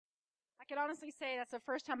can honestly say that's the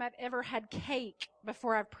first time I've ever had cake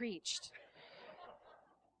before I've preached.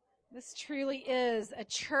 This truly is a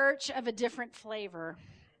church of a different flavor.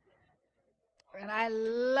 And I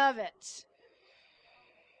love it.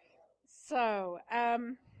 So, all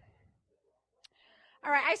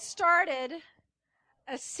right, I started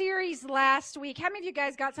a series last week. How many of you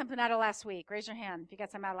guys got something out of last week? Raise your hand if you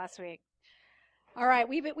got something out of last week. All right,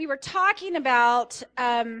 we were talking about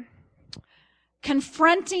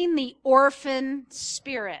confronting the orphan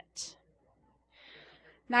spirit.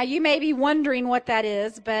 Now, you may be wondering what that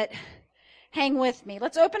is, but hang with me.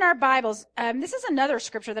 Let's open our Bibles. This is another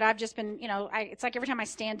scripture that I've just been, it's like every time I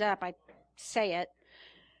stand up, I say it.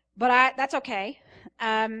 But that's okay.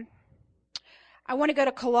 I want to go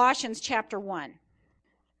to Colossians chapter 1.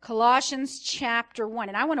 Colossians chapter 1.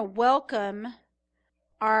 And I want to welcome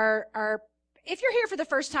our if you're here for the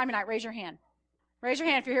first time tonight, raise your hand. Raise your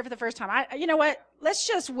hand if you're here for the first time. You know what? Let's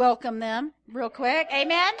just welcome them real quick.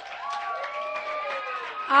 Amen?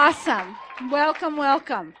 Awesome. Welcome,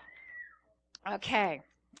 welcome. Okay.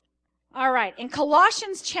 All right. In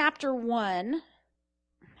Colossians chapter 1,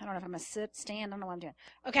 I don't know if I'm going to sit, stand, I don't know what I'm doing.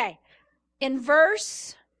 Okay. In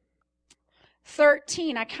verse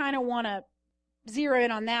 13, I kind of want to zero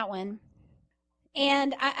in on that one.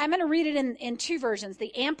 And I'm going to read it in two versions,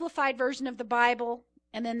 the Amplified version of the Bible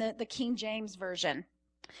and then the King James version.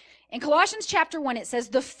 In Colossians chapter 1, it says,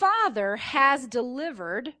 "The Father has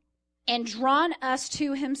delivered and drawn us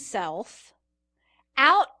to himself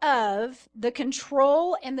out of the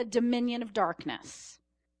control and the dominion of darkness,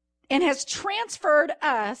 and has transferred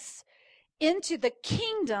us into the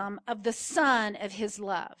kingdom of the Son of his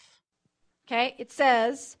love." Okay, it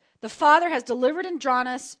says, the Father has delivered and drawn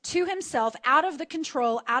us to himself out of the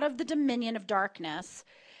control, out of the dominion of darkness,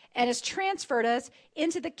 and has transferred us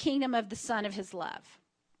into the kingdom of the Son of his love.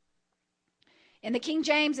 In the King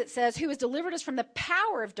James, it says, "Who has delivered us from the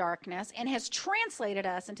power of darkness and has translated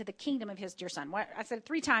us into the kingdom of his dear Son." I said it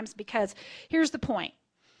 3 times because here's the point.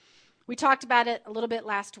 We talked about it a little bit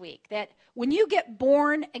last week, that when you get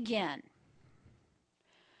born again,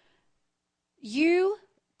 you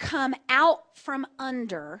come out from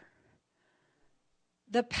under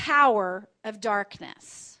the power of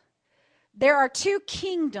darkness. There are 2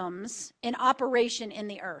 kingdoms in operation in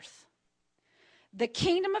the earth. The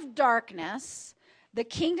kingdom of darkness, the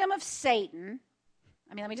kingdom of Satan,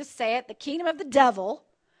 let me just say it, the kingdom of the devil,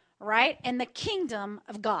 right? And the kingdom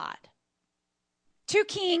of God. 2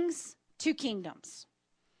 kings, 2 kingdoms.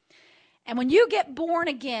 And when you get born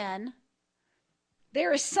again,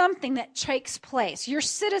 there is something that takes place. Your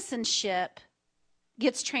citizenship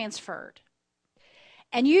gets transferred.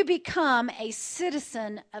 And you become a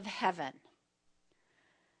citizen of heaven.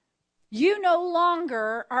 You no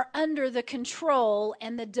longer are under the control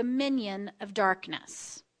and the dominion of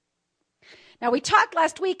darkness. Now, we talked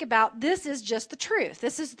last week about this is just the truth.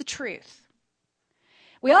 This is the truth.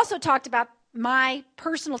 We also talked about my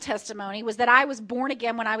personal testimony was that I was born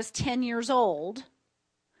again when I was 10 years old,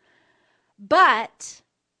 but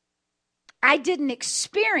I didn't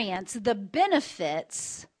experience the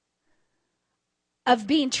benefits of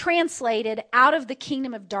being translated out of the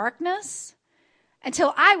kingdom of darkness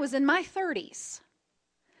until I was in my 30s.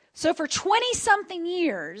 So for 20-something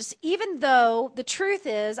years, even though the truth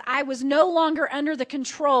is I was no longer under the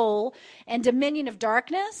control and dominion of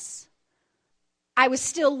darkness, I was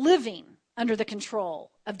still living under the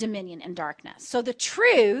control of dominion and darkness. So the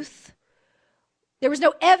truth, there was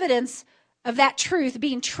no evidence of that truth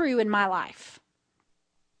being true in my life.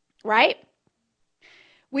 Right?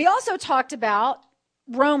 We also talked about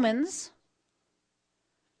Romans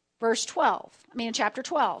chapter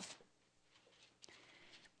 12.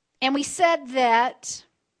 And we said that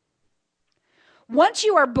once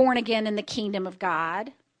you are born again in the kingdom of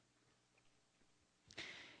God,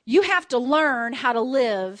 you have to learn how to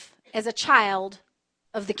live as a child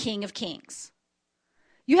of the King of Kings.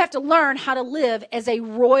 You have to learn how to live as a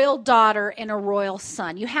royal daughter and a royal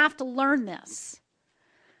son. You have to learn this.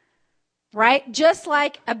 Right? Just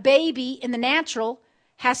like a baby in the natural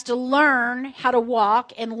has to learn how to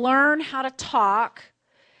walk and learn how to talk,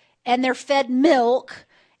 and they're fed milk,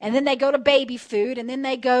 and then they go to baby food, and then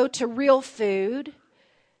they go to real food.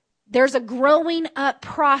 There's a growing up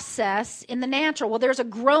process in the natural. Well, there's a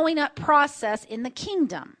growing up process in the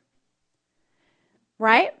kingdom.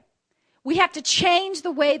 Right? We have to change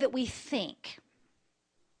the way that we think.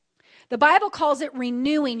 The Bible calls it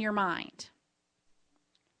renewing your mind.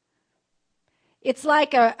 It's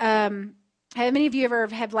like how many of you ever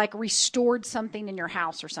have like restored something in your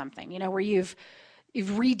house or something, where you've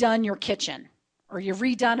redone your kitchen or you've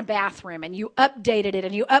redone a bathroom and you updated it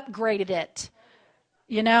and you upgraded it,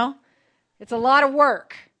 It's a lot of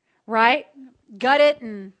work, right? Gut it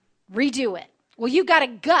and redo it. Well, you got to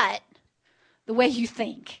gut the way you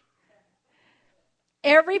think.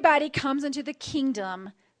 Everybody comes into the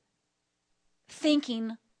kingdom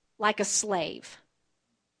thinking like a slave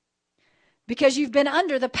because you've been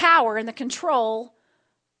under the power and the control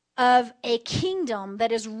of a kingdom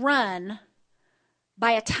that is run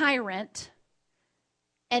by a tyrant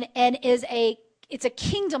and it's a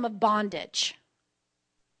kingdom of bondage.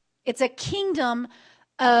 It's a kingdom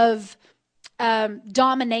of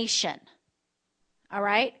domination. All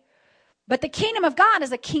right? But the kingdom of God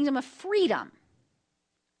is a kingdom of freedom.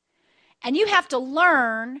 And you have to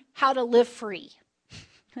learn how to live free.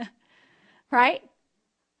 Right?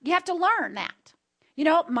 You have to learn that. You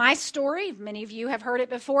know, my story, many of you have heard it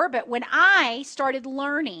before, but when I started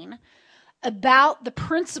learning about the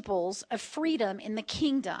principles of freedom in the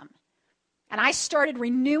kingdom, and I started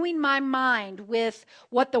renewing my mind with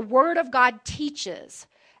what the Word of God teaches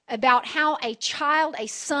about how a child, a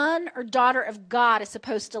son or daughter of God is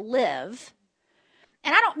supposed to live.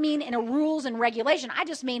 And I don't mean in a rules and regulation. I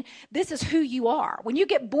just mean this is who you are. When you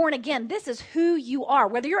get born again, this is who you are,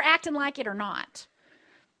 whether you're acting like it or not.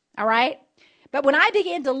 All right? But when I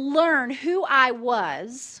began to learn who I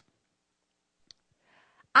was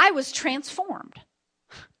transformed.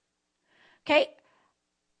 Okay?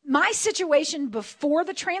 My situation before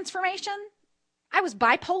the transformation, I was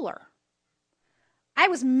bipolar. I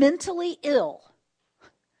was mentally ill.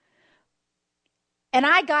 And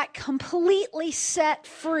I got completely set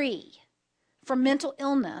free from mental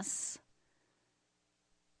illness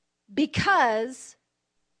because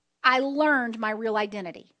I learned my real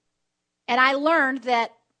identity. And I learned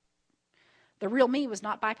that the real me was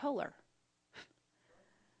not bipolar.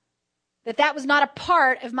 That was not a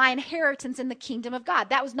part of my inheritance in the kingdom of God.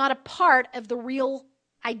 That was not a part of the real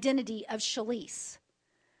identity of Shalise.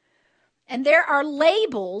 And there are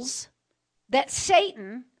labels that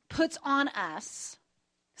Satan puts on us,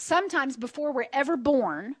 sometimes before we're ever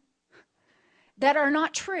born, that are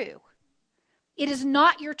not true. It is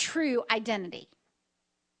not your true identity.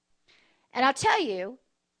 And I'll tell you,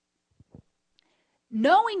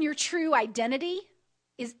 knowing your true identity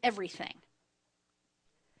is everything.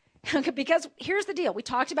 Because here's the deal. We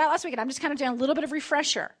talked about it last week, and I'm just kind of doing a little bit of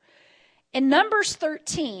refresher. In Numbers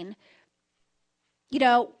 13, you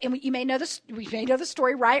know, and you may know this. We may know the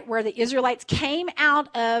story, right, where the Israelites came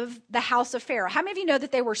out of the house of Pharaoh. How many of you know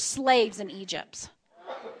that they were slaves in Egypt?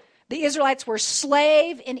 The Israelites were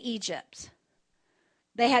slave in Egypt.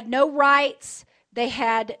 They had no rights. They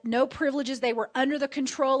had no privileges. They were under the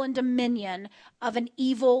control and dominion of an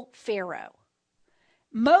evil Pharaoh.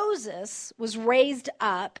 Moses was raised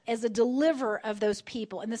up as a deliverer of those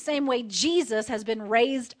people in the same way Jesus has been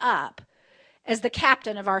raised up as the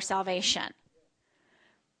captain of our salvation.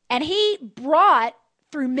 And he brought,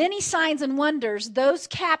 through many signs and wonders, those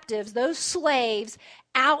captives, those slaves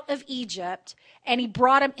out of Egypt, and he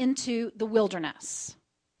brought them into the wilderness.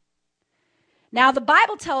 Now, the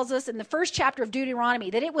Bible tells us in the first chapter of Deuteronomy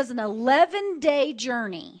that it was an 11-day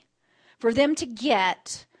journey for them to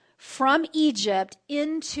get from Egypt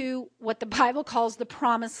into what the Bible calls the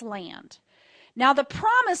Promised Land. Now, the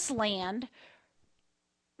Promised Land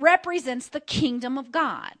represents the kingdom of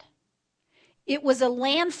God. It was a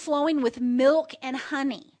land flowing with milk and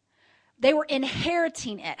honey. They were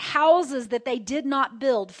inheriting it, houses that they did not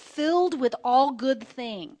build, filled with all good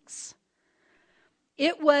things.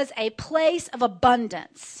 It was a place of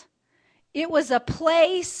abundance. It was a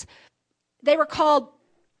place, they were called,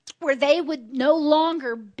 where they would no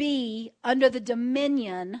longer be under the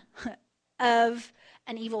dominion of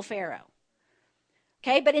an evil Pharaoh.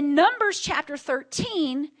 Okay, but in Numbers chapter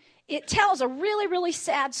 13, it tells a really, really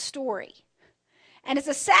sad story. And it's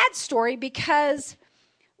a sad story because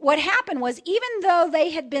what happened was, even though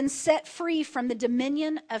they had been set free from the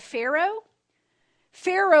dominion of Pharaoh,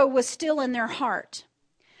 Pharaoh was still in their heart.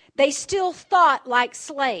 They still thought like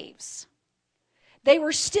slaves. They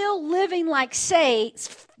were still living like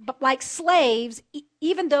slaves,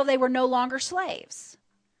 even though they were no longer slaves.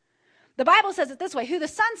 The Bible says it this way: who the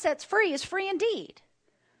Son sets free is free indeed.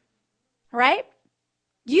 Right?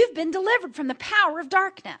 You've been delivered from the power of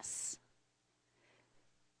darkness.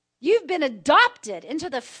 You've been adopted into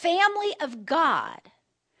the family of God.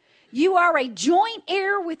 You are a joint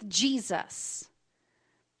heir with Jesus.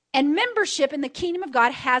 And membership in the kingdom of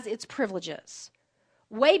God has its privileges.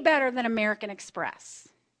 Way better than American Express.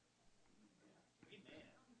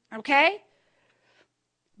 Okay?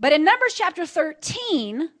 But in Numbers chapter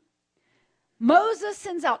 13, Moses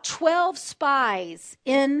sends out 12 spies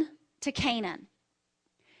into Canaan.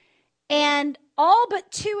 And all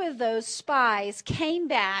but 2 of those spies came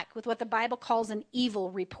back with what the Bible calls an evil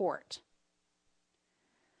report.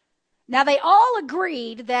 Now, they all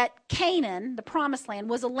agreed that Canaan, the promised land,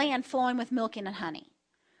 was a land flowing with milk and honey.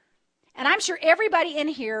 And I'm sure everybody in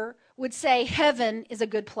here would say heaven is a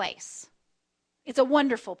good place. It's a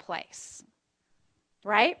wonderful place,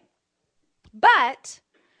 right? But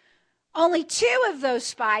only 2 of those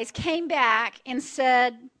spies came back and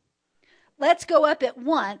said, let's go up at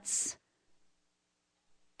once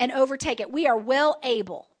and overtake it. We are well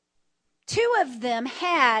able. 2 of them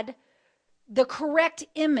had the correct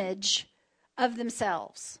image of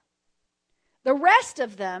themselves. The rest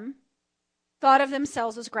of them thought of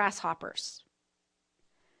themselves as grasshoppers.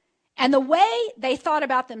 And the way they thought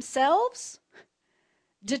about themselves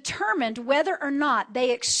determined whether or not they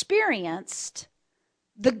experienced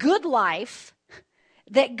the good life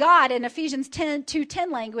that God, in Ephesians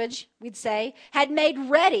 2:10 language, we'd say, had made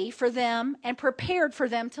ready for them and prepared for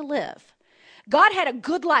them to live. God had a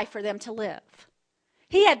good life for them to live.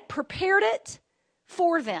 He had prepared it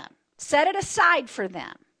for them, set it aside for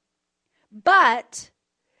them. But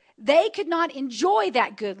they could not enjoy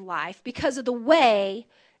that good life because of the way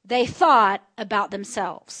they thought about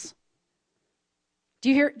themselves. Do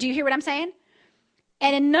you hear what I'm saying?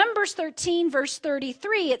 And in Numbers 13, verse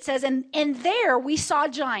 33, it says, and there we saw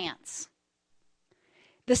giants,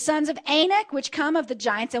 the sons of Anak, which come of the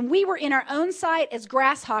giants, and we were in our own sight as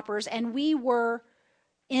grasshoppers, and we were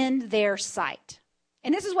in their sight.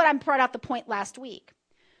 And this is what I brought out the point last week.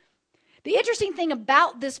 The interesting thing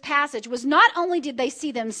about this passage was not only did they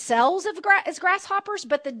see themselves as grasshoppers,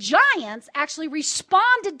 but the giants actually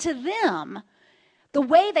responded to them the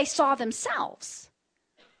way they saw themselves.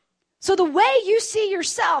 So the way you see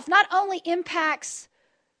yourself not only impacts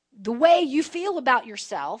the way you feel about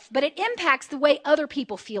yourself, but it impacts the way other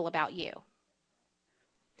people feel about you.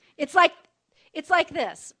 It's like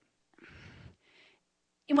this.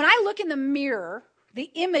 And when I look in the mirror, the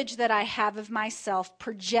image that I have of myself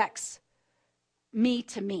projects me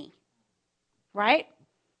to me, right?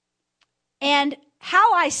 And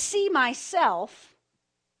how I see myself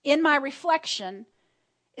in my reflection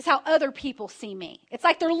is how other people see me. It's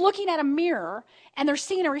like they're looking at a mirror and they're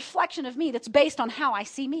seeing a reflection of me that's based on how I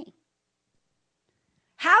see me.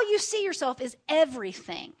 How you see yourself is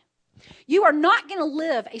everything. You are not going to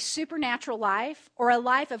live a supernatural life or a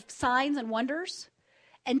life of signs and wonders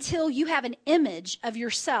until you have an image of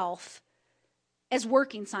yourself as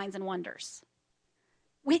working signs and wonders.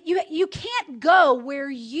 You can't go where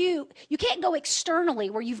you can't go externally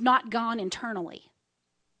where you've not gone internally.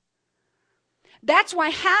 That's why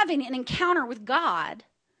having an encounter with God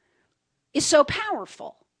is so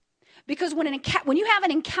powerful. Because when you have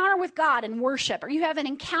an encounter with God in worship, or you have an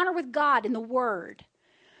encounter with God in the Word,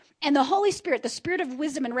 and the Holy Spirit, the Spirit of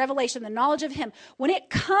wisdom and revelation, the knowledge of Him, when it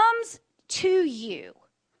comes to you,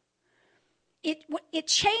 it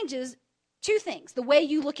changes 2 things. The way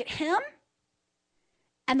you look at Him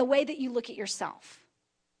and the way that you look at yourself.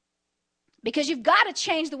 Because you've got to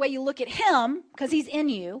change the way you look at Him because He's in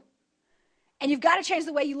you. And you've got to change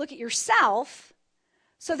the way you look at yourself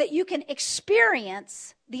so that you can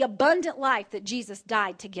experience the abundant life that Jesus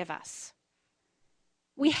died to give us.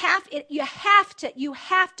 We have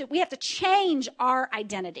to change our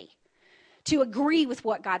identity to agree with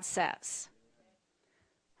what God says.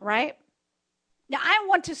 Right? Now, I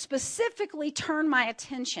want to specifically turn my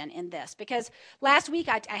attention in this because last week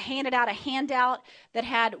I handed out a handout that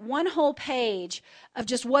had 1 whole page of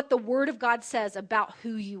just what the Word of God says about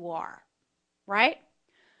who you are. Right?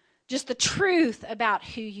 Just the truth about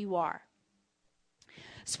who you are.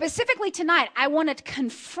 Specifically tonight, I want to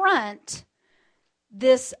confront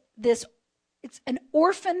this, it's an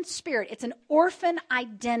orphan spirit. It's an orphan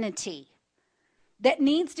identity that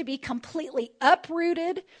needs to be completely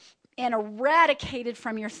uprooted and eradicated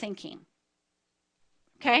from your thinking.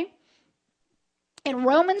 Okay? In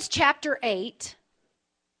Romans chapter 8,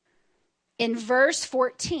 in verse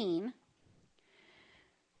 14,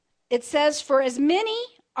 it says, for as many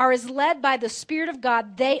are as led by the Spirit of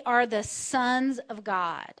God, they are the sons of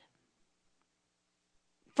God.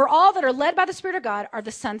 For all that are led by the Spirit of God are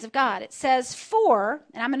the sons of God. It says, and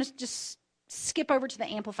I'm going to just skip over to the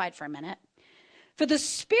Amplified for a minute. For the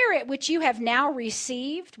Spirit which you have now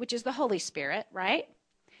received, which is the Holy Spirit, right,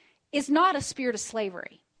 is not a spirit of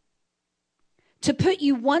slavery, to put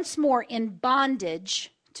you once more in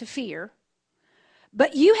bondage to fear,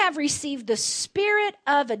 but you have received the Spirit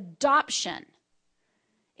of adoption.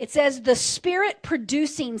 It says the Spirit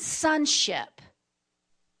producing sonship,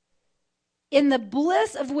 in the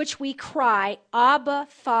bliss of which we cry, Abba,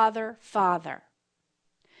 Father, Father.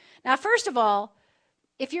 Now, first of all,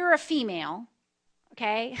 if you're a female,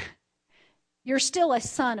 okay, you're still a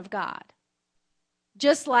son of God.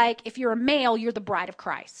 Just like if you're a male, you're the bride of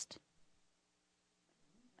Christ.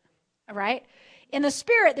 All right? In the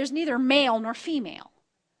spirit, there's neither male nor female.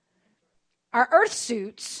 Our earth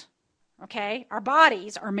suits, okay, our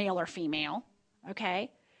bodies are male or female,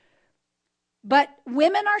 okay? But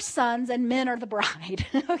women are sons and men are the bride,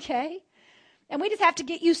 okay? And we just have to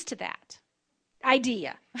get used to that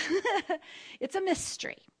idea. It's a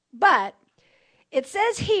mystery. But it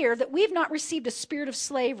says here that we've not received a spirit of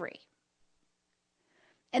slavery.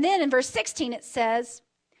 And then in verse 16 it says,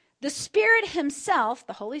 the Spirit himself,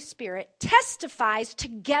 the Holy Spirit, testifies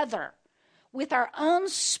together with our own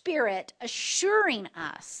spirit, assuring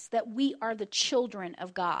us that we are the children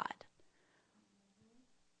of God.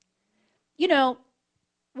 You know,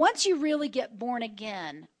 once you really get born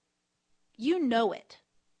again, you know it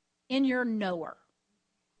in your knower.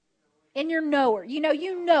 In your knower. You know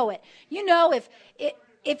it. You know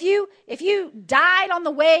if you died on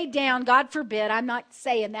the way down, God forbid, I'm not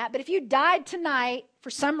saying that, but if you died tonight for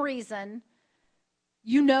some reason,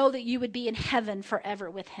 you know that you would be in heaven forever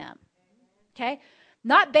with him. Okay?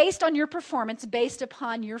 Not based on your performance, based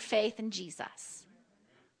upon your faith in Jesus.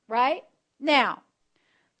 Right? Now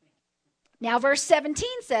verse 17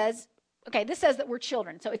 says, okay, this says that we're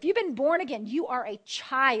children. So if you've been born again, you are a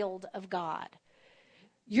child of God.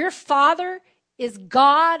 Your Father is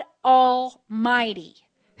God Almighty,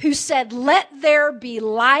 who said, let there be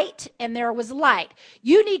light, and there was light.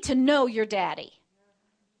 You need to know your daddy.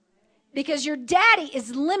 Because your daddy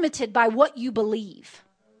is limited by what you believe.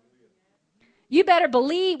 You better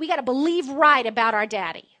believe, we got to believe right about our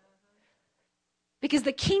daddy. Because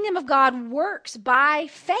the kingdom of God works by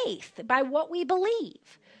faith, by what we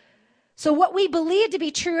believe. So what we believe to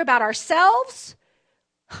be true about ourselves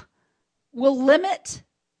will limit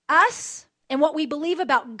us, and what we believe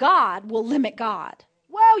about God will limit God.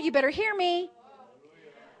 Whoa, you better hear me.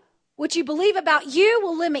 What you believe about you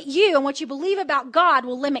will limit you, and what you believe about God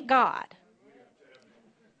will limit God.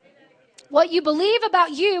 What you believe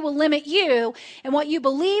about you will limit you, and what you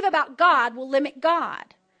believe about God will limit God.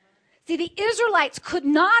 See, the Israelites could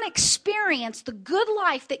not experience the good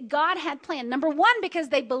life that God had planned. Number one, because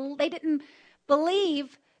they didn't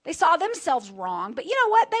believe, they saw themselves wrong. But you know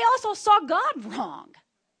what? They also saw God wrong.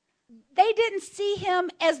 They didn't see him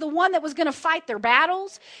as the one that was going to fight their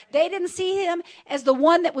battles. They didn't see him as the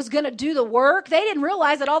one that was going to do the work. They didn't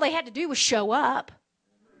realize that all they had to do was show up.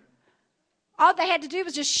 All they had to do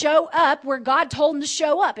was just show up where God told them to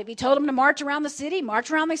show up. If he told them to march around the city,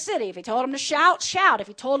 march around the city. If he told them to shout, shout. If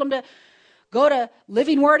he told them to go to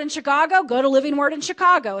Living Word in Chicago, go to Living Word in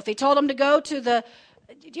Chicago. If he told them to go to do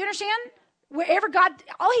you understand? Wherever God,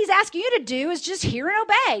 all he's asking you to do is just hear and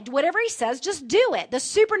obey. Whatever he says, just do it. The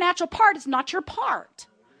supernatural part is not your part.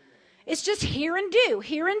 It's just hear and do,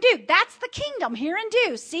 hear and do. That's the kingdom, hear and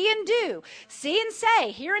do, see and do, see and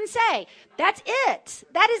say, hear and say. That's it.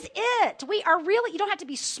 That is it. We are really, you don't have to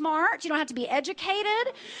be smart. You don't have to be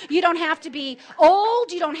educated. You don't have to be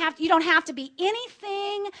old. You don't have to be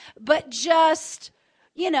anything but just,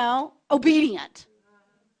 obedient.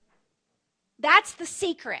 That's the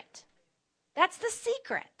secret. That's the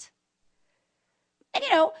secret. And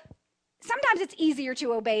sometimes it's easier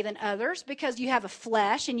to obey than others because you have a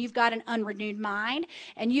flesh and you've got an unrenewed mind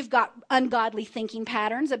and you've got ungodly thinking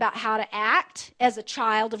patterns about how to act as a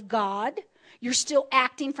child of God. You're still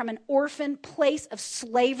acting from an orphan place of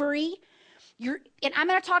slavery. And I'm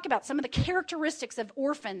going to talk about some of the characteristics of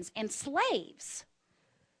orphans and slaves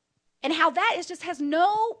and how that just has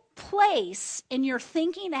no place in your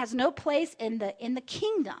thinking. It has no place in the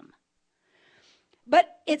kingdom.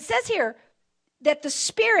 But it says here that the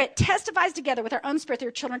Spirit testifies together with our own spirit that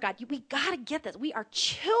we're children of God. We got to get this. We are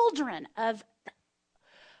children of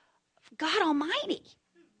God Almighty.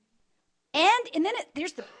 And then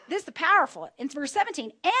this is the powerful. In verse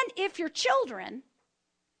 17, and if you're children,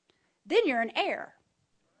 then you're an heir.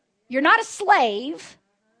 You're not a slave.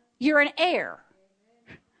 You're an heir.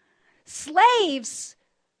 Slaves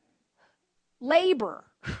labor,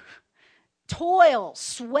 toil,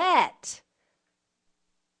 sweat,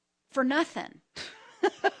 for nothing,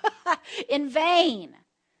 in vain,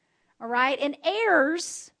 all right? And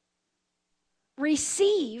heirs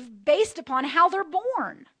receive based upon how they're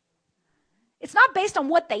born. It's not based on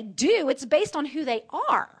what they do, it's based on who they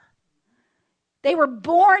are. They were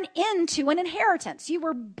born into an inheritance. You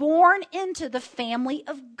were born into the family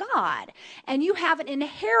of God, and you have an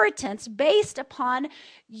inheritance based upon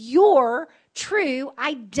your true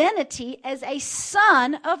identity as a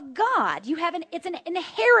son of God. It's an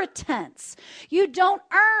inheritance. You don't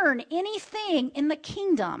earn anything in the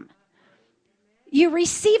kingdom. You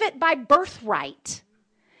receive it by birthright.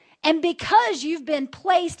 And because you've been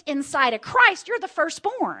placed inside of Christ, you're the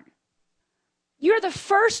firstborn. You're the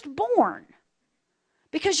firstborn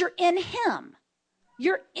because you're in Him.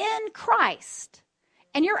 You're in Christ.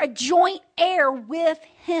 And you're a joint heir with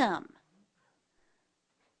Him.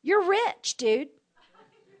 You're rich, dude.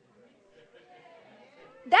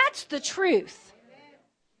 That's the truth.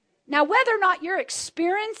 Now, whether or not you're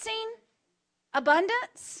experiencing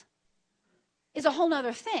abundance is a whole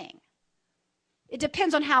nother thing. It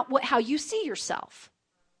depends on how you see yourself.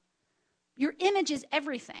 Your image is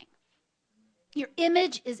everything. Your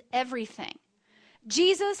image is everything.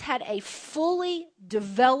 Jesus had a fully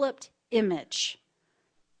developed image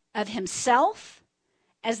of Himself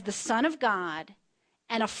as the Son of God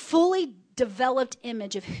and a fully developed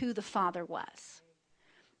image of who the Father was,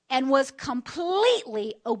 and was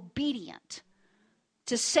completely obedient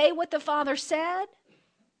to say what the Father said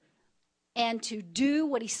and to do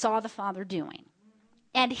what He saw the Father doing.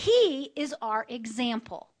 And He is our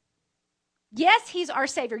example. Yes, He's our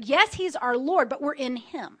Savior. Yes, He's our Lord, but we're in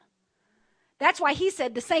Him. That's why He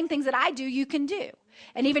said, the same things that I do, you can do.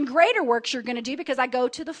 And even greater works you're going to do because I go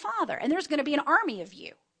to the Father. And there's going to be an army of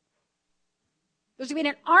you. There's going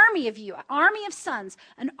to be an army of you, an army of sons,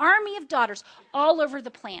 an army of daughters all over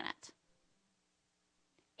the planet.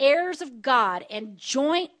 Heirs of God and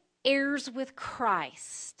joint heirs with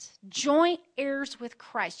Christ. Joint heirs with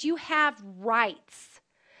Christ. You have rights.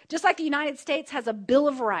 Just like the United States has a Bill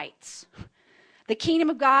of Rights. The kingdom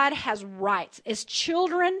of God has rights. As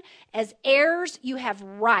children, as heirs, you have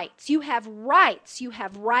rights. You have rights. You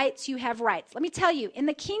have rights. You have rights. Let me tell you, in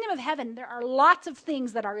the kingdom of heaven, there are lots of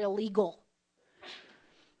things that are illegal.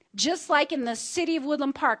 Just like in the city of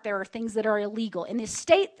Woodland Park, there are things that are illegal. In the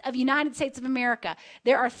state of United States of America,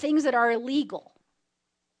 there are things that are illegal.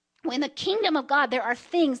 In the kingdom of God, there are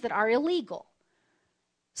things that are illegal.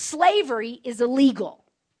 Slavery is illegal.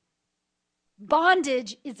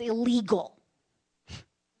 Bondage is illegal.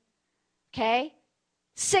 Okay?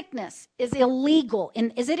 Sickness is illegal.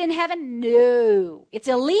 Is it in heaven? No. It's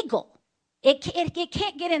illegal. It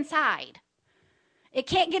can't get inside. It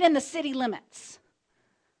can't get in the city limits.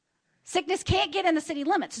 Sickness can't get in the city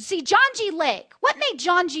limits. See, John G. Lake, what made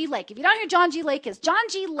John G. Lake? If you don't know who John G. Lake is, John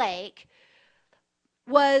G. Lake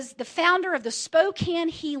was the founder of the Spokane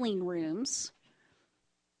Healing Rooms.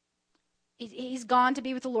 He's gone to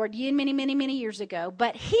be with the Lord many, many, many years ago.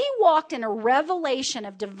 But he walked in a revelation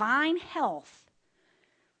of divine health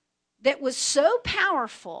that was so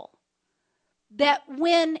powerful that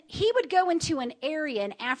when he would go into an area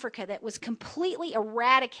in Africa that was completely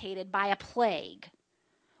eradicated by a plague,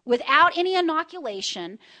 without any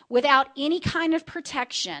inoculation, without any kind of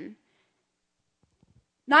protection,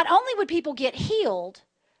 not only would people get healed,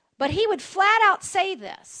 but he would flat out say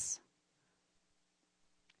this: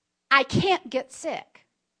 I can't get sick.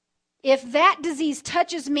 If that disease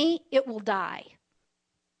touches me, it will die.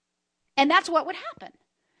 And that's what would happen.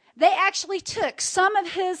 They actually took some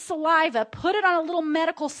of his saliva, put it on a little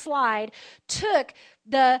medical slide, took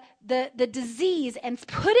the disease and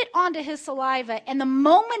put it onto his saliva, and the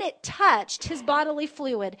moment it touched his bodily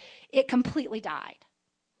fluid, it completely died.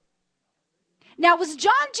 Now, was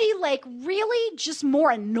John G. Lake really just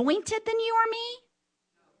more anointed than you or me?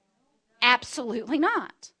 Absolutely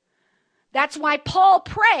not. That's why Paul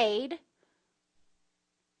prayed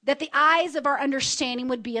that the eyes of our understanding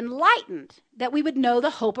would be enlightened, that we would know the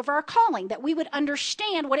hope of our calling, that we would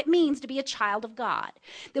understand what it means to be a child of God,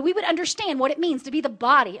 that we would understand what it means to be the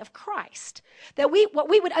body of Christ, that what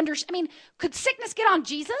we would understand. I mean, could sickness get on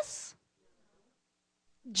Jesus?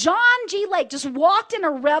 John G. Lake just walked in a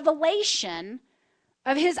revelation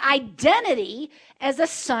of his identity as a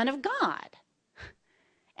son of God.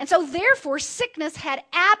 And so, therefore, sickness had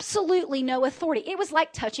absolutely no authority. It was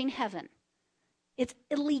like touching heaven. It's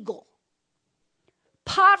illegal.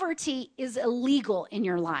 Poverty is illegal in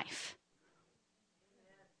your life.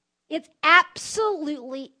 It's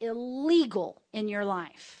absolutely illegal in your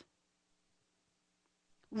life.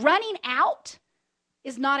 Running out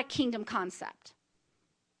is not a kingdom concept.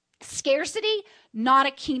 Scarcity, not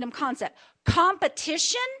a kingdom concept.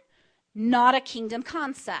 Competition, not a kingdom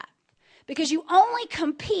concept. Because you only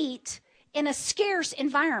compete in a scarce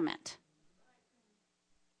environment.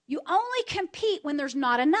 You only compete when there's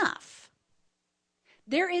not enough.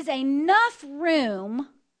 There is enough room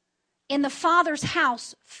in the Father's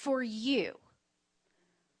house for you.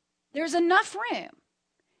 There's enough room.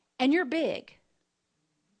 And you're big.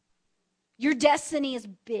 Your destiny is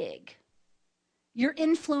big. Your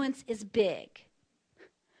influence is big.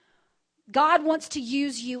 God wants to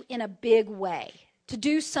use you in a big way, to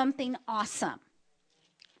do something awesome.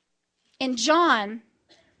 In John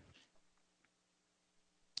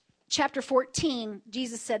chapter 14,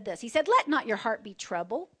 Jesus said this. He said, "Let not your heart be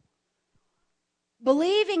troubled.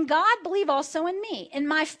 Believe in God, believe also in me. In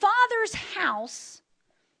my Father's house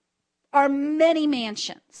are many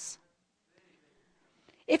mansions.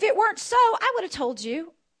 If it weren't so, I would have told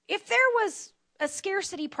you. If there was a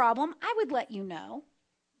scarcity problem, I would let you know.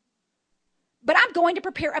 But I'm going to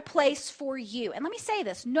prepare a place for you." And let me say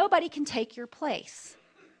this, nobody can take your place.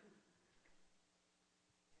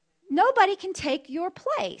 Nobody can take your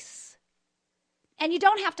place. And you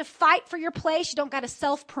don't have to fight for your place. You don't got to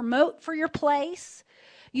self-promote for your place.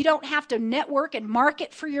 You don't have to network and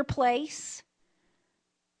market for your place.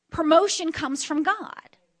 Promotion comes from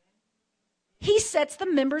God. He sets the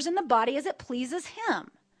members in the body as it pleases him.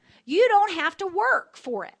 You don't have to work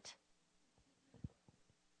for it.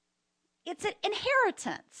 It's an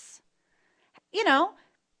inheritance. You know,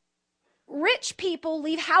 rich people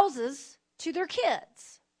leave houses to their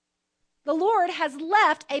kids. The Lord has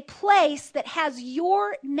left a place that has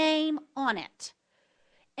your name on it.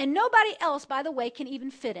 And nobody else, by the way, can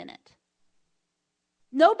even fit in it.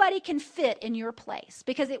 Nobody can fit in your place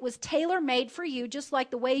because it was tailor-made for you, just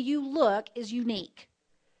like the way you look is unique.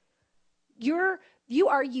 You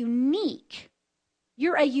are unique.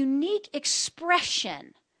 You're a unique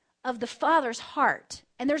expression of the Father's heart.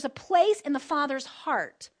 And there's a place in the Father's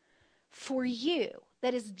heart for you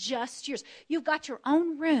that is just yours. You've got your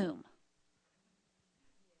own room.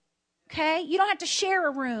 Okay? You don't have to share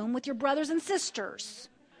a room with your brothers and sisters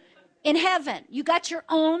in heaven. You got your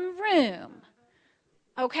own room.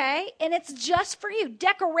 Okay? And it's just for you,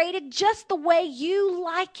 decorated just the way you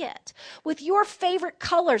like it, with your favorite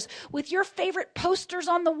colors, with your favorite posters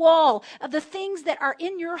on the wall of the things that are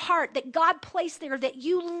in your heart that God placed there that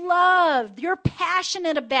you love, you're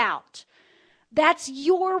passionate about. That's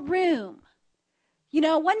your room. You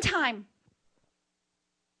know, one time,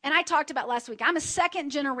 and I talked about last week, I'm a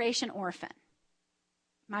second-generation orphan.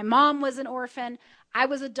 My mom was an orphan. I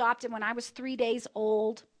was adopted when I was 3 days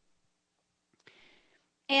old.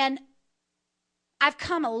 And I've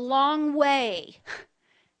come a long way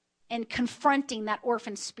in confronting that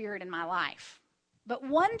orphan spirit in my life. But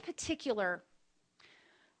one particular,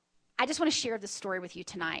 I just want to share this story with you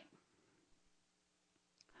tonight.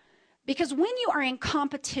 Because when you are in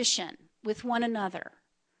competition with one another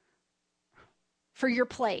for your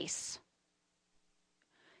place,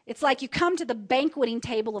 it's like you come to the banqueting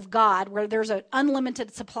table of God where there's an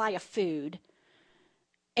unlimited supply of food,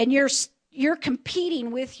 and you're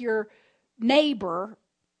competing with your neighbor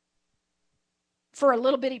for a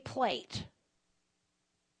little bitty plate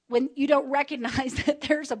when you don't recognize that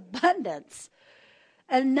there's abundance,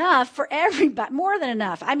 enough for everybody, more than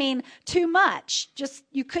enough. I mean, too much. Just,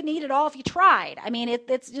 you couldn't eat it all if you tried. I mean,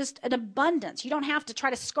 it's just an abundance. You don't have to try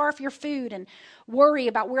to scarf your food and worry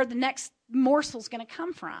about where the next morsel's going to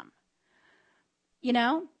come from. You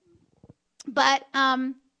know? But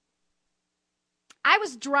I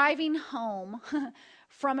was driving home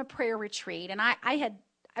from a prayer retreat, and I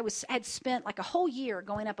had spent like a whole year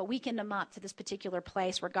going up a weekend a month to this particular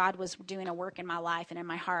place where God was doing a work in my life and in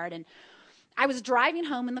my heart. And I was driving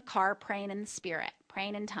home in the car praying in the Spirit,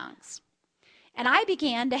 praying in tongues. And I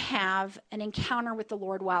began to have an encounter with the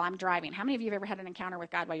Lord while I'm driving. How many of you have ever had an encounter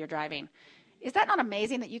with God while you're driving? Is that not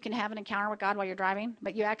amazing that you can have an encounter with God while you're driving?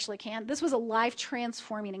 But you actually can. This was a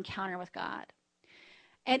life-transforming encounter with God.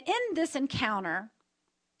 And in this encounter,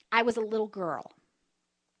 I was a little girl.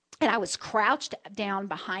 And I was crouched down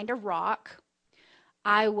behind a rock.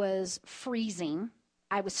 I was freezing.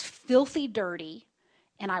 I was filthy dirty.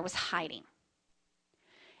 And I was hiding.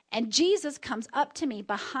 And Jesus comes up to me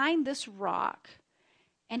behind this rock,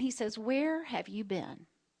 and he says, "Where have you been?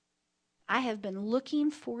 I have been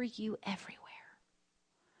looking for you everywhere."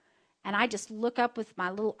 And I just look up with my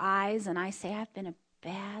little eyes, and I say, "I've been a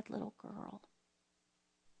bad little girl."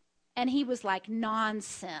 And he was like,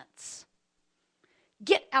 "Nonsense.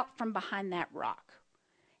 Get out from behind that rock,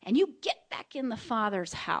 and you get back in the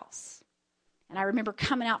Father's house." And I remember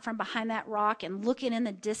coming out from behind that rock and looking in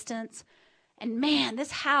the distance. And man,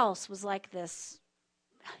 this house was like this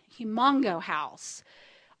humongo house,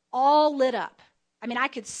 all lit up. I mean, I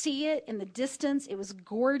could see it in the distance. It was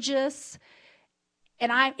gorgeous.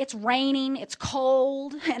 And it's raining, it's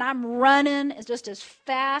cold, and I'm running just as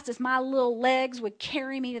fast as my little legs would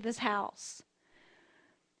carry me to this house.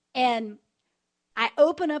 And I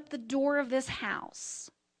open up the door of this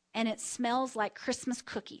house, and it smells like Christmas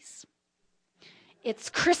cookies.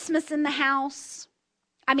 It's Christmas in the house.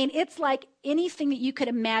 I mean, it's like anything that you could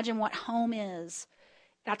imagine what home is.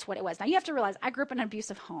 That's what it was. Now, you have to realize, I grew up in an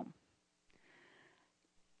abusive home.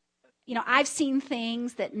 I've seen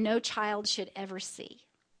things that no child should ever see.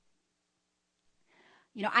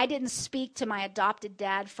 I didn't speak to my adopted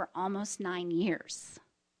dad for almost 9 years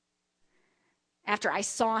after I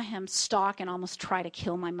saw him stalk and almost try to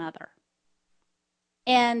kill my mother.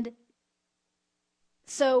 And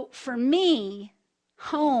so for me,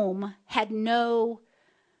 home had a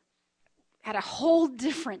whole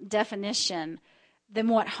different definition than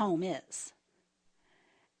what home is.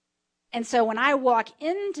 And so when I walk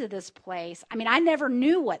into this place, I never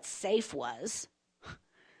knew what safe was.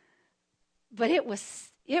 But it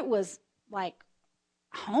was like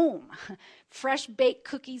home. Fresh baked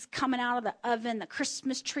cookies coming out of the oven, the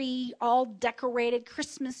Christmas tree all decorated,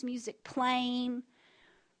 Christmas music playing.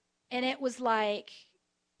 And it was like,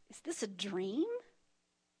 is this a dream?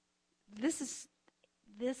 This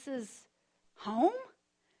is home?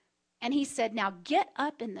 And he said, now get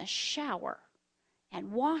up in the shower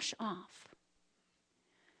and wash off.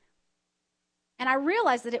 And I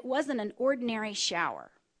realized that it wasn't an ordinary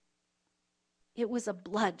shower. It was a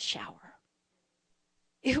blood shower.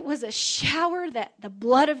 It was a shower that the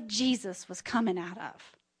blood of Jesus was coming out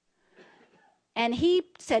of. And he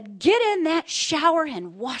said, get in that shower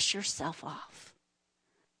and wash yourself off.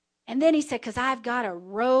 And then he said, because I've got a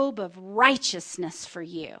robe of righteousness for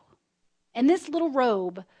you. And this little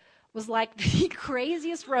robe was like the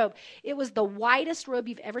craziest robe. It was the whitest robe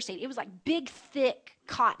you've ever seen. It was like big, thick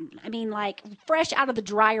cotton. Like fresh out of the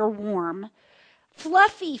dryer, warm.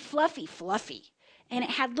 Fluffy, fluffy, fluffy. And it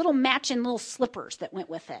had little matching little slippers that went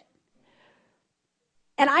with it.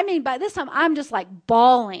 And by this time, I'm just like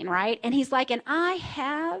bawling, right? And he's like, and I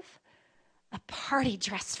have a party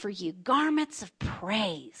dress for you, garments of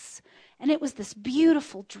praise. And it was this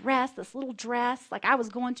beautiful dress, this little dress, like I was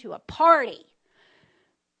going to a party.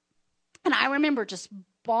 And I remember just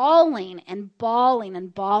bawling and bawling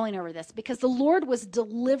and bawling over this because the Lord was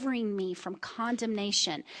delivering me from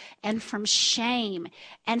condemnation and from shame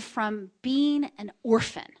and from being an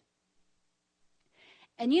orphan.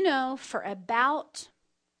 And for about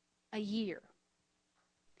a year,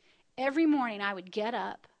 every morning I would get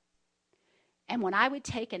up, and when I would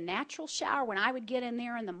take a natural shower, when I would get in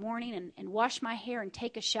there in the morning and wash my hair and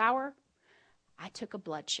take a shower, I took a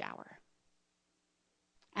blood shower.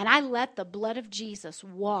 And I let the blood of Jesus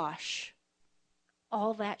wash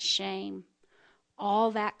all that shame,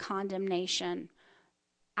 all that condemnation.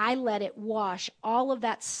 I let it wash all of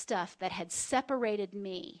that stuff that had separated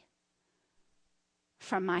me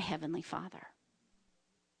from my Heavenly Father.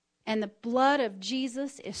 And the blood of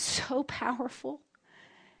Jesus is so powerful.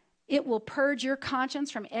 It will purge your conscience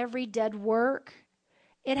from every dead work.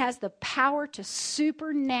 It has the power to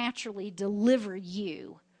supernaturally deliver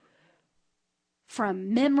you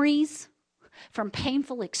from memories, from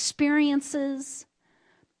painful experiences,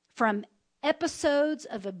 from episodes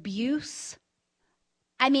of abuse.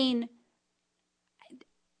 The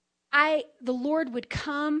Lord would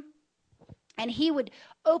come and he would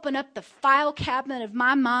open up the file cabinet of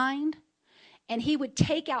my mind and he would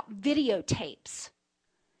take out videotapes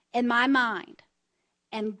in my mind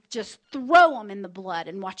and just throw them in the blood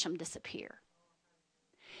and watch them disappear.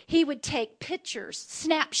 He would take pictures,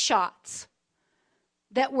 snapshots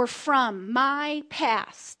that were from my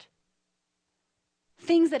past,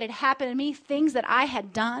 things that had happened to me, things that I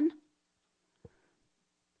had done.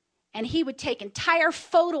 And he would take entire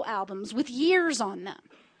photo albums with years on them.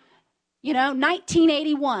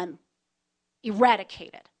 1981,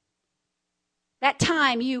 eradicated. That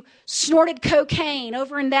time you snorted cocaine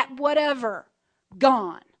over in that whatever,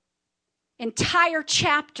 gone. Entire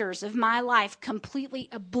chapters of my life completely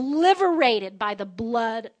obliterated by the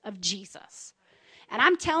blood of Jesus. And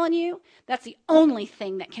I'm telling you, that's the only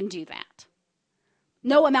thing that can do that.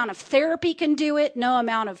 No amount of therapy can do it. No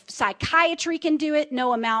amount of psychiatry can do it.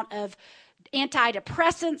 No amount of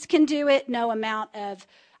antidepressants can do it. No amount of,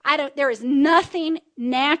 there is nothing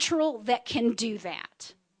natural that can do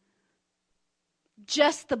that.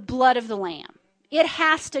 Just the blood of the Lamb. It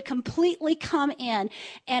has to completely come in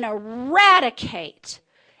and eradicate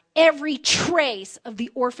every trace of the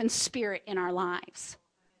orphan spirit in our lives.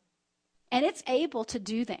 And it's able to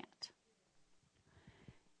do that.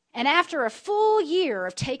 And after a full year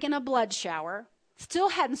of taking a blood shower, still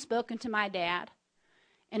hadn't spoken to my dad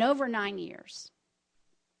in over 9 years,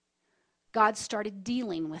 God started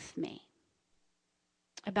dealing with me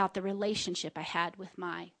about the relationship I had with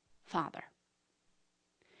my father.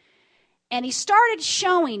 And he started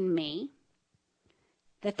showing me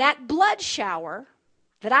that blood shower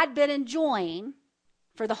that I'd been enjoying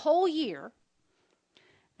for the whole year,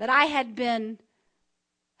 that I had been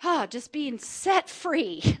just being set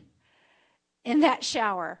free in that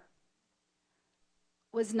shower,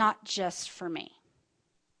 was not just for me.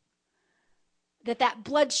 That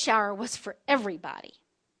blood shower was for everybody.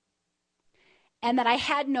 And that I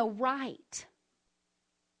had no right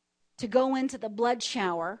to go into the blood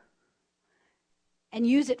shower and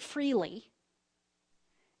use it freely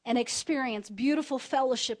and experience beautiful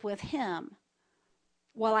fellowship with him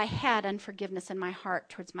while I had unforgiveness in my heart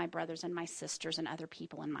towards my brothers and my sisters and other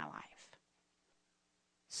people in my life.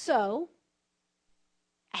 So,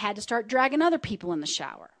 I had to start dragging other people in the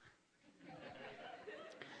shower.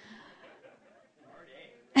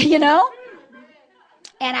 You know?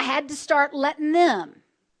 And I had to start letting them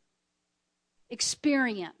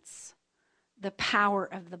experience the power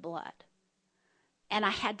of the blood. And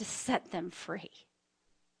I had to set them free.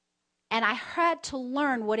 And I had to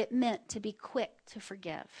learn what it meant to be quick to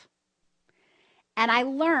forgive. And I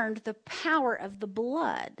learned the power of the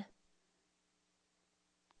blood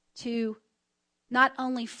to not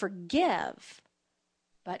only forgive,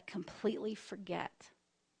 but completely forget.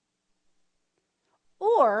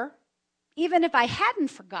 Or, even if I hadn't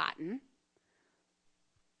forgotten,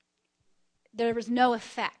 there was no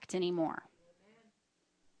effect anymore.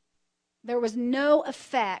 There was no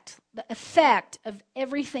effect. The effect of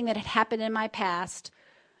everything that had happened in my past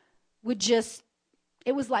would just,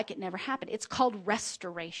 it was like it never happened. It's called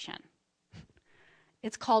restoration.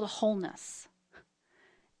 It's called wholeness.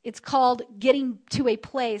 It's called getting to a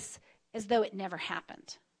place as though it never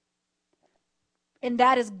happened. And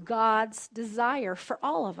that is God's desire for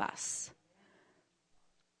all of us.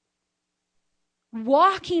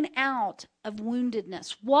 Walking out of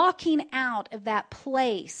woundedness, walking out of that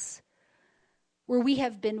place where we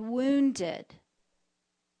have been wounded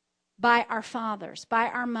by our fathers, by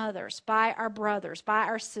our mothers, by our brothers, by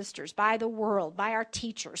our sisters, by the world, by our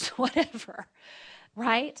teachers, whatever,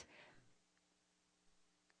 right?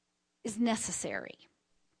 Is necessary.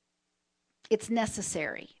 It's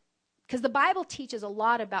necessary. Because the Bible teaches a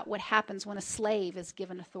lot about what happens when a slave is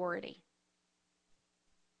given authority.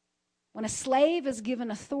 When a slave is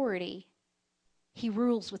given authority, he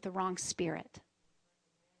rules with the wrong spirit.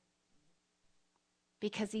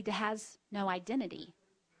 Because he has no identity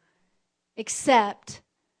except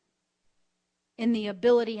in the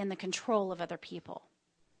ability and the control of other people.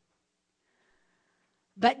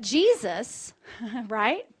 But Jesus,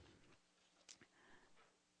 right?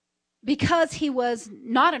 Because he was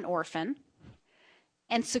not an orphan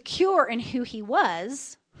and secure in who he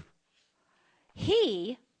was,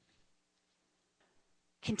 he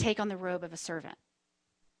can take on the robe of a servant.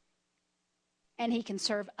 And he can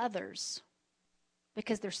serve others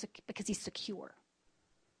because he's secure.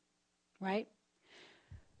 Right?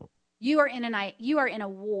 You are in a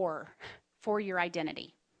war for your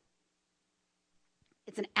identity.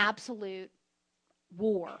 It's an absolute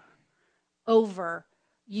war over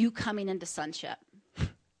you coming into sonship.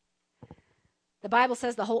 The Bible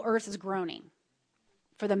says the whole earth is groaning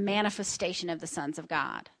for the manifestation of the sons of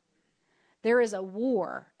God. There is a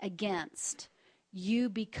war against you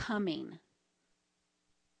becoming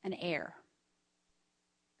an heir.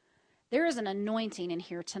 There is an anointing in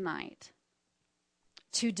here tonight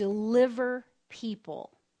to deliver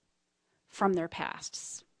people from their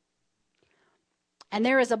pasts. And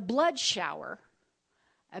there is a blood shower,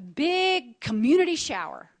 a big community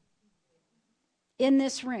shower in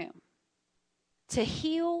this room to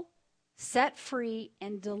heal, set free,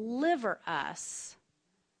 and deliver us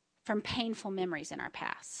from painful memories in our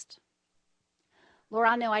past. Laura,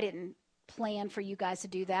 I know I didn't plan for you guys to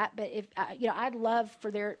do that, but if I'd love for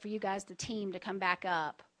you guys, the team, to come back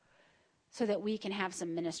up so that we can have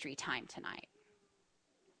some ministry time tonight.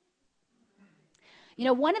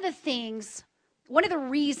 One of the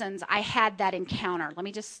reasons I had that encounter, let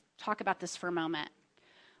me just talk about this for a moment,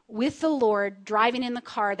 with the Lord, driving in the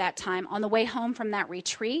car that time on the way home from that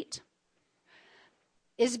retreat,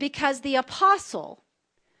 is because the apostle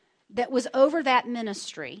that was over that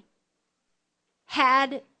ministry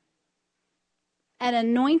had an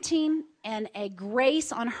anointing and a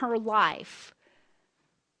grace on her life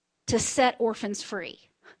to set orphans free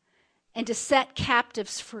and to set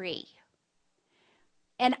captives free.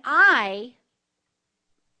 And I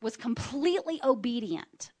was completely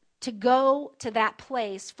obedient to go to that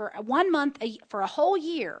place for 1 month, for a whole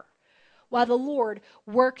year, while the Lord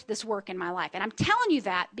worked this work in my life. And I'm telling you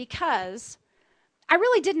that because I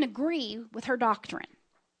really didn't agree with her doctrine.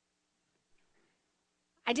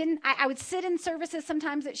 I would sit in services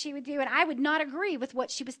sometimes that she would do, and I would not agree with what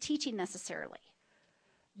she was teaching necessarily.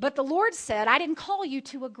 But the Lord said, I didn't call you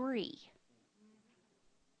to agree.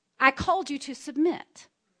 I called you to submit.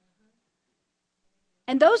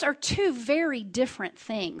 And those are two very different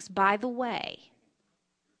things, by the way.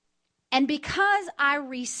 And because I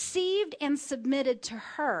received and submitted to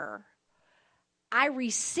her, I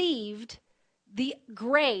received the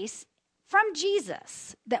grace from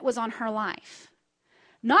Jesus that was on her life.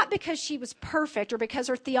 Not because she was perfect or because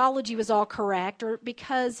her theology was all correct or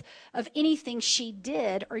because of anything she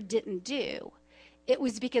did or didn't do. It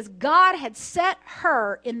was because God had set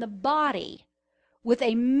her in the body with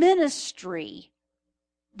a ministry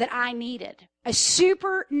that I needed, a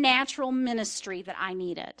supernatural ministry that I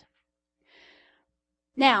needed.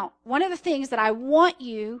 Now, one of the things that I want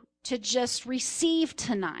you to just receive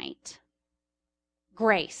tonight,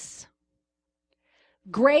 grace.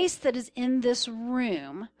 Grace that is in this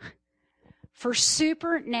room for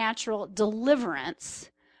supernatural deliverance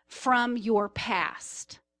from your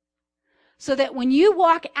past. So that when you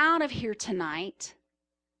walk out of here tonight,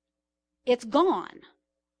 it's gone.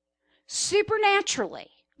 Supernaturally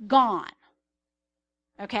gone.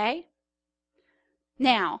 Okay?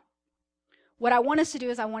 Now, what I want us to do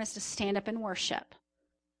is I want us to stand up and worship.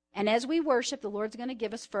 And as we worship, the Lord's going to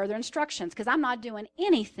give us further instructions because I'm not doing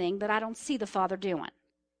anything that I don't see the Father doing.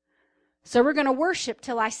 So we're going to worship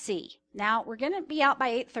till I see. Now, we're going to be out by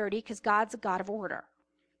 8:30 because God's a God of order.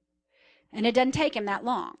 And it doesn't take him that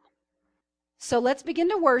long. So let's begin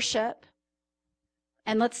to worship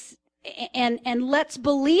and let's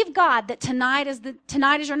believe God that tonight is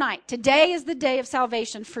your night. Today is the day of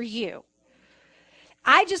salvation for you.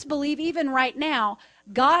 I just believe even right now,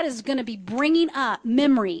 God is going to be bringing up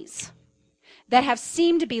memories that have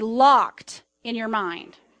seemed to be locked in your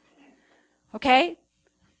mind. Okay?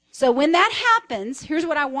 So when that happens, here's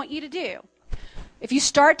what I want you to do. If you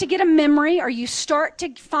start to get a memory or you start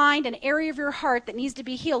to find an area of your heart that needs to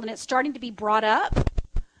be healed and it's starting to be brought up,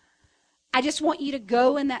 I just want you to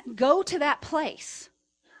go to that place.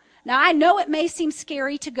 Now, I know it may seem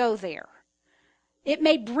scary to go there. It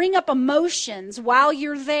may bring up emotions while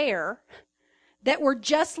you're there that were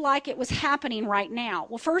just like it was happening right now.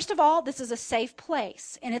 Well, first of all, this is a safe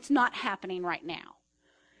place, and it's not happening right now.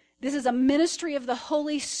 This is a ministry of the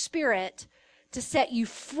Holy Spirit to set you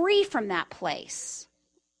free from that place.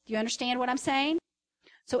 Do you understand what I'm saying?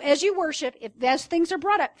 So as you worship, if those things are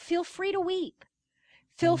brought up, feel free to weep.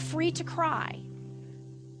 Feel free to cry.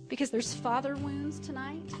 Because there's father wounds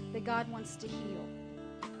tonight that God wants to heal.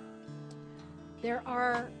 There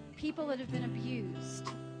are people that have been abused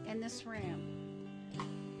in this room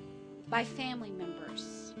by family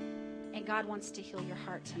members, and God wants to heal your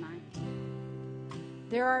heart tonight.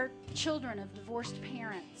 There are children of divorced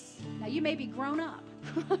parents. Now, you may be grown up,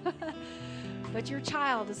 but your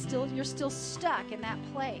child you're still stuck in that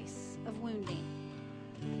place of wounding.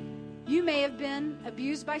 You may have been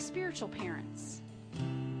abused by spiritual parents,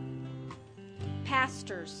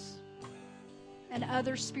 pastors, and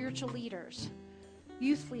other spiritual leaders,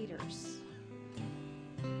 youth leaders.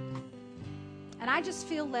 And I just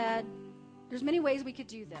feel led, there's many ways we could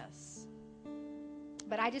do this,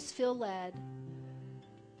 but I just feel led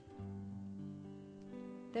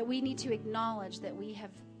that we need to acknowledge that we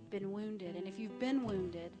have been wounded. And if you've been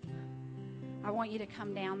wounded, I want you to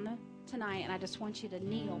come down tonight and I just want you to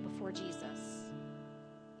kneel before Jesus.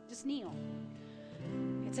 Just kneel.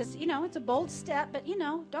 It says, it's a bold step, but,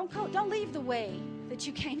 don't leave the way that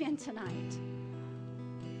you came in tonight.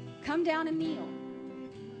 Come down and kneel.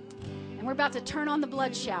 And we're about to turn on the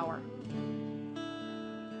blood shower.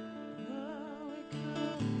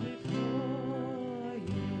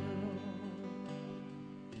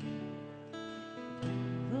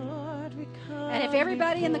 And if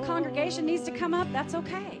everybody in the congregation needs to come up, that's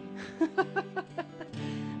okay.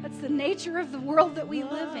 That's the nature of the world that we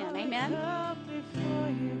live in. Amen?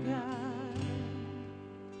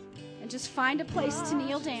 And just find a place to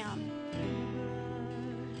kneel down.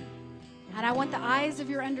 And I want the eyes of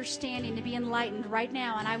your understanding to be enlightened right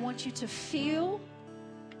now. And I want you to feel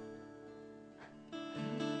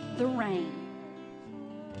the rain.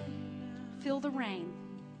 Feel the rain.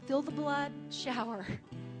 Feel the blood shower.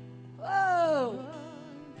 Whoa!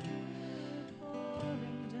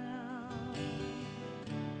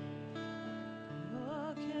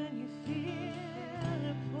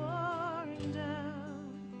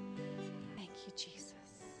 Thank you, Jesus.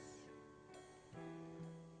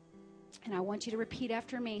 And I want you to repeat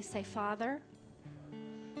after me. Say, Father,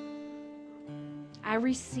 I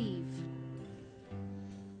receive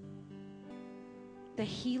the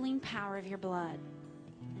healing power of your blood.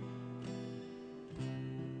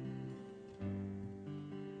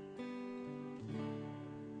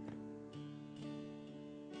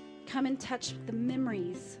 Come and touch the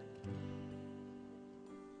memories.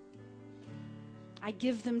 I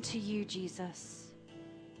give them to you, Jesus.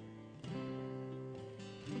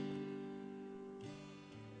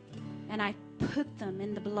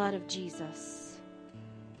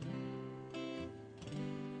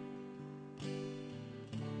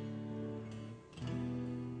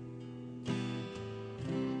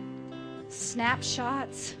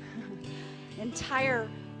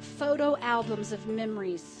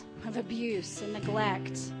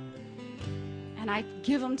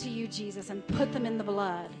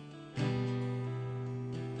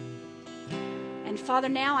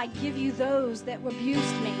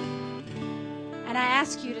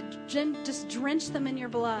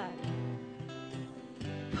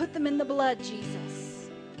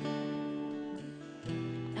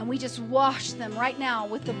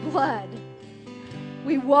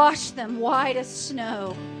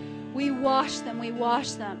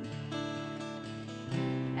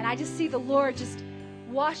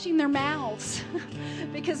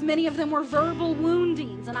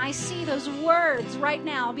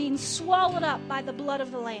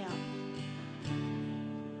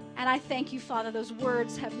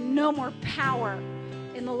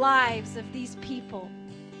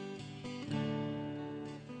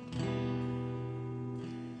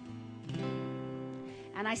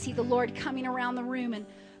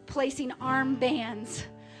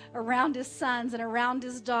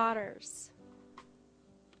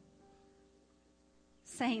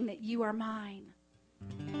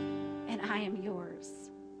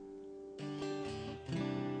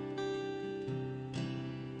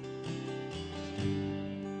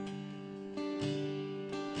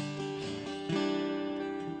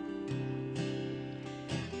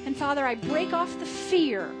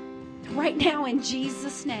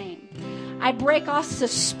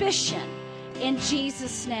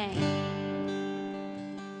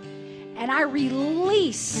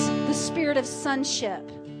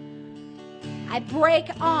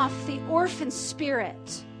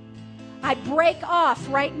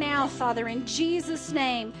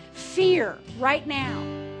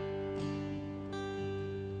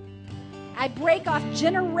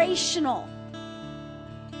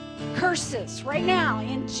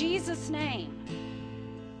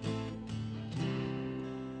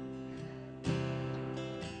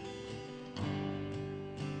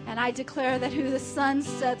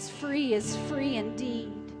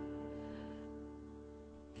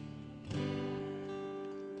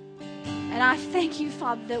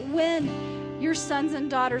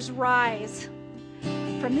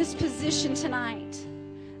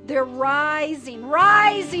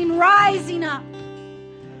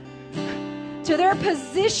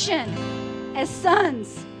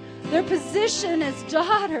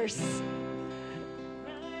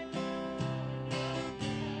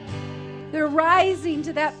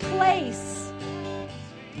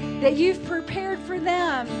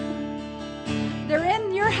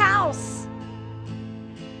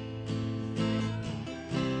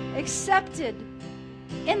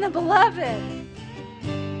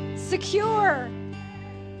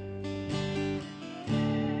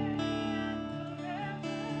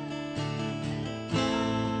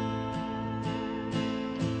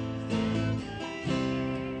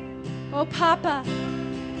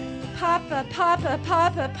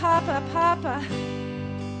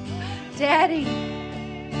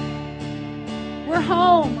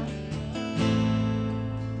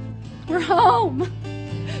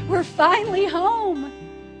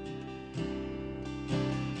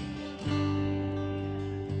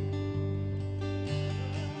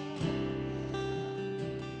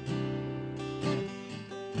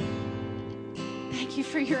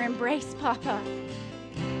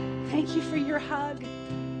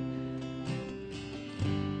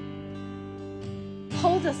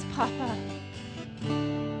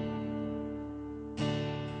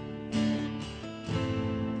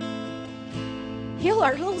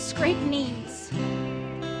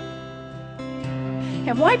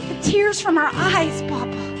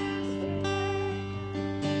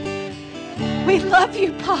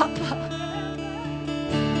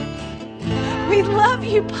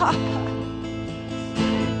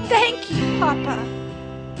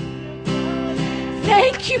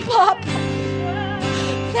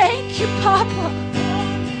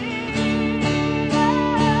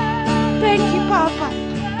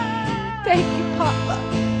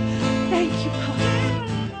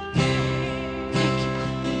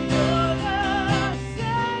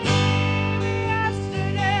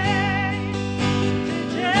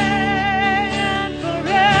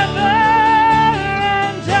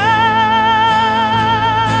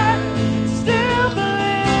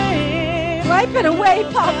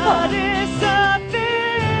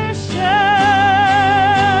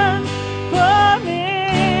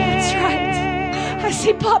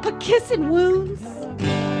 kissing wounds.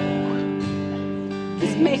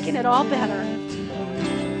 He's making it all better.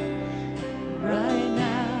 Right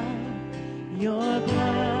now, your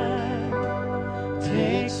blood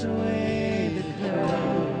takes away the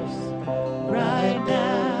curse. Right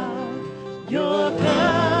now, your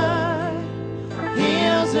blood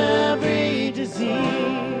heals every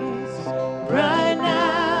disease. Right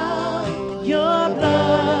now, your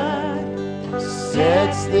blood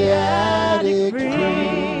sets the addict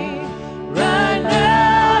free. Right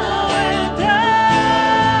now, and I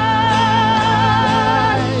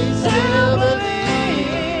still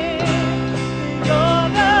believe your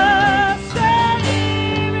love saved me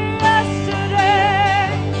yesterday,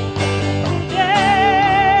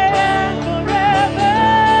 today, and forever.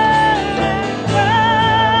 And I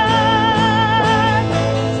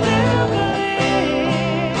still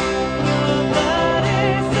believe your blood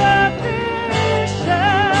is sufficient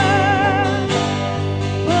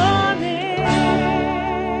for me.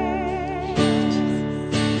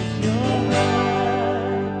 Your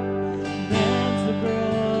blood mends the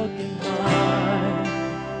broken heart.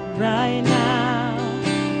 Right now,